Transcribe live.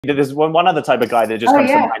There's one other type of guy that just Oh, comes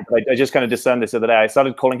to yeah. mind. I just kind of discerned this the other day. I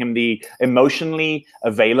started calling him the emotionally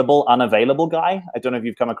available, unavailable guy. I don't know if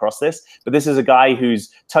you've come across this, but this is a guy who's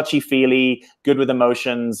touchy-feely, good with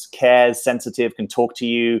emotions, cares, sensitive, can talk to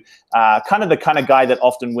you. Kind of the kind of guy that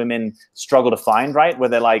often women struggle to find, right? Where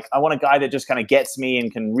they're like, I want a guy that just kind of gets me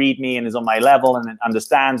and can read me and is on my level and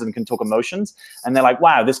understands and can talk emotions. And they're like,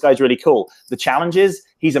 wow, this guy's really cool. The challenge is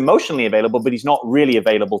he's emotionally available, but he's not really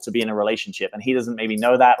available to be in a relationship. And he doesn't maybe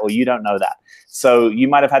know that, or you don't know that. So you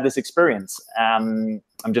might have had this experience. I'm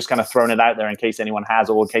just kind of throwing it out there in case anyone has,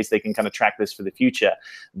 or in case they can kind of track this for the future,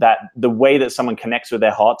 that the way that someone connects with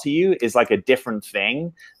their heart to you is like a different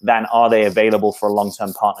thing than are they available for a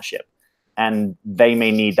long-term partnership. And they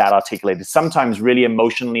may need that articulated. Sometimes really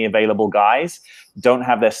emotionally available guys don't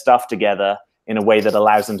have their stuff together in a way that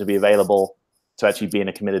allows them to be available to actually be in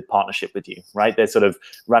a committed partnership with you, right? They're sort of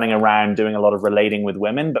running around doing a lot of relating with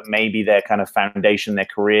women, but maybe their kind of foundation, their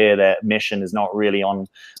career, their mission is not really on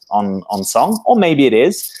song, or maybe it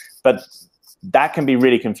is, but that can be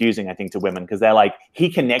really confusing, I think, to women, because they're like, he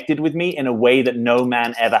connected with me in a way that no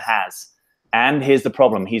man ever has. And here's the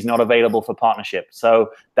problem, he's not available for partnership. So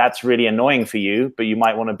that's really annoying for you, but you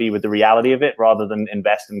might want to be with the reality of it rather than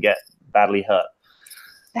invest and get badly hurt.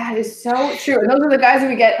 That is so true. And those are the guys that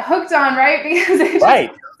we get hooked on, right? Because they're just right,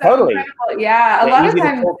 so totally. incredible. Yeah, a They're lot easy of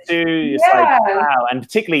times. to talk to. It's Yeah. like, wow. And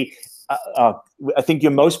particularly, I think you're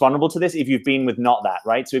most vulnerable to this if you've been with not that,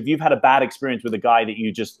 right? So if you've had a bad experience with a guy that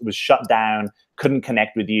you just was shut down, couldn't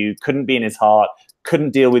connect with you, couldn't be in his heart,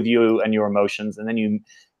 couldn't deal with you and your emotions, and then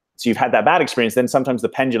so you've had that bad experience, then sometimes the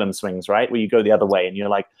pendulum swings, right? Where you go the other way and you're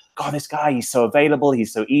like, God, this guy, he's so available,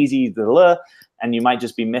 he's so easy, blah, blah, and you might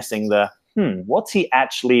just be missing the, what's he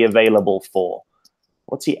actually available for?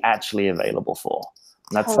 What's he actually available for?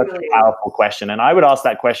 And that's such a powerful question. And I would ask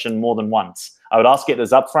that question more than once. I would ask it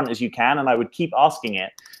as upfront as you can, and I would keep asking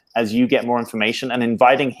it as you get more information and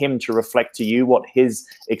inviting him to reflect to you what his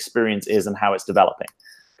experience is and how it's developing.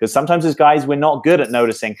 Because sometimes as guys, we're not good at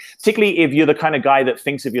noticing, particularly if you're the kind of guy that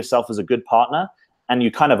thinks of yourself as a good partner, and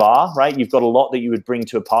you kind of are, right? You've got a lot that you would bring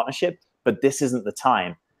to a partnership, but this isn't the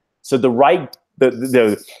time. So the right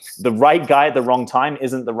guy at the wrong time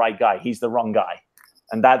isn't the right guy. He's the wrong guy.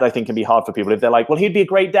 And that, I think, can be hard for people. If they're like, well, he'd be a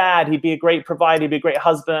great dad, he'd be a great provider, he'd be a great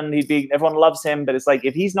husband, everyone loves him. But it's like,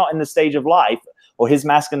 if he's not in the stage of life or his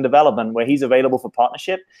masculine development where he's available for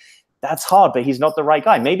partnership, that's hard, but he's not the right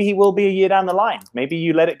guy. Maybe he will be a year down the line. Maybe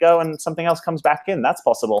you let it go and something else comes back in. That's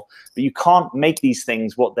possible. But you can't make these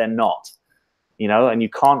things what they're not, you know, and you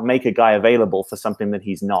can't make a guy available for something that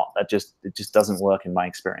he's not. It just doesn't work in my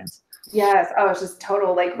experience. Yes. Oh, it's just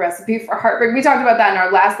total like recipe for heartbreak. We talked about that in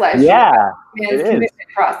our last live stream. Yeah. Man's commitment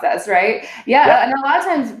process, right? Yeah. Yep. And a lot of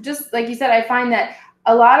times, just like you said, I find that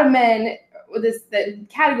a lot of men, the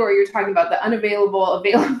category you're talking about, the unavailable,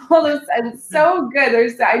 available, is so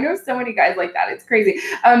good. I know so many guys like that. It's crazy.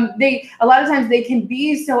 A lot of times they can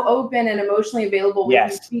be so open and emotionally available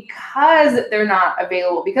with you because they're not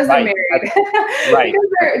available, because they're married, because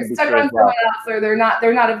they're stuck on someone else, or they're not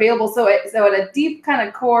available. So at a deep kind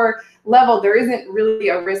of core level, there isn't really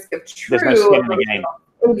a risk of true. There's no skin in the game.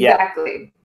 Exactly.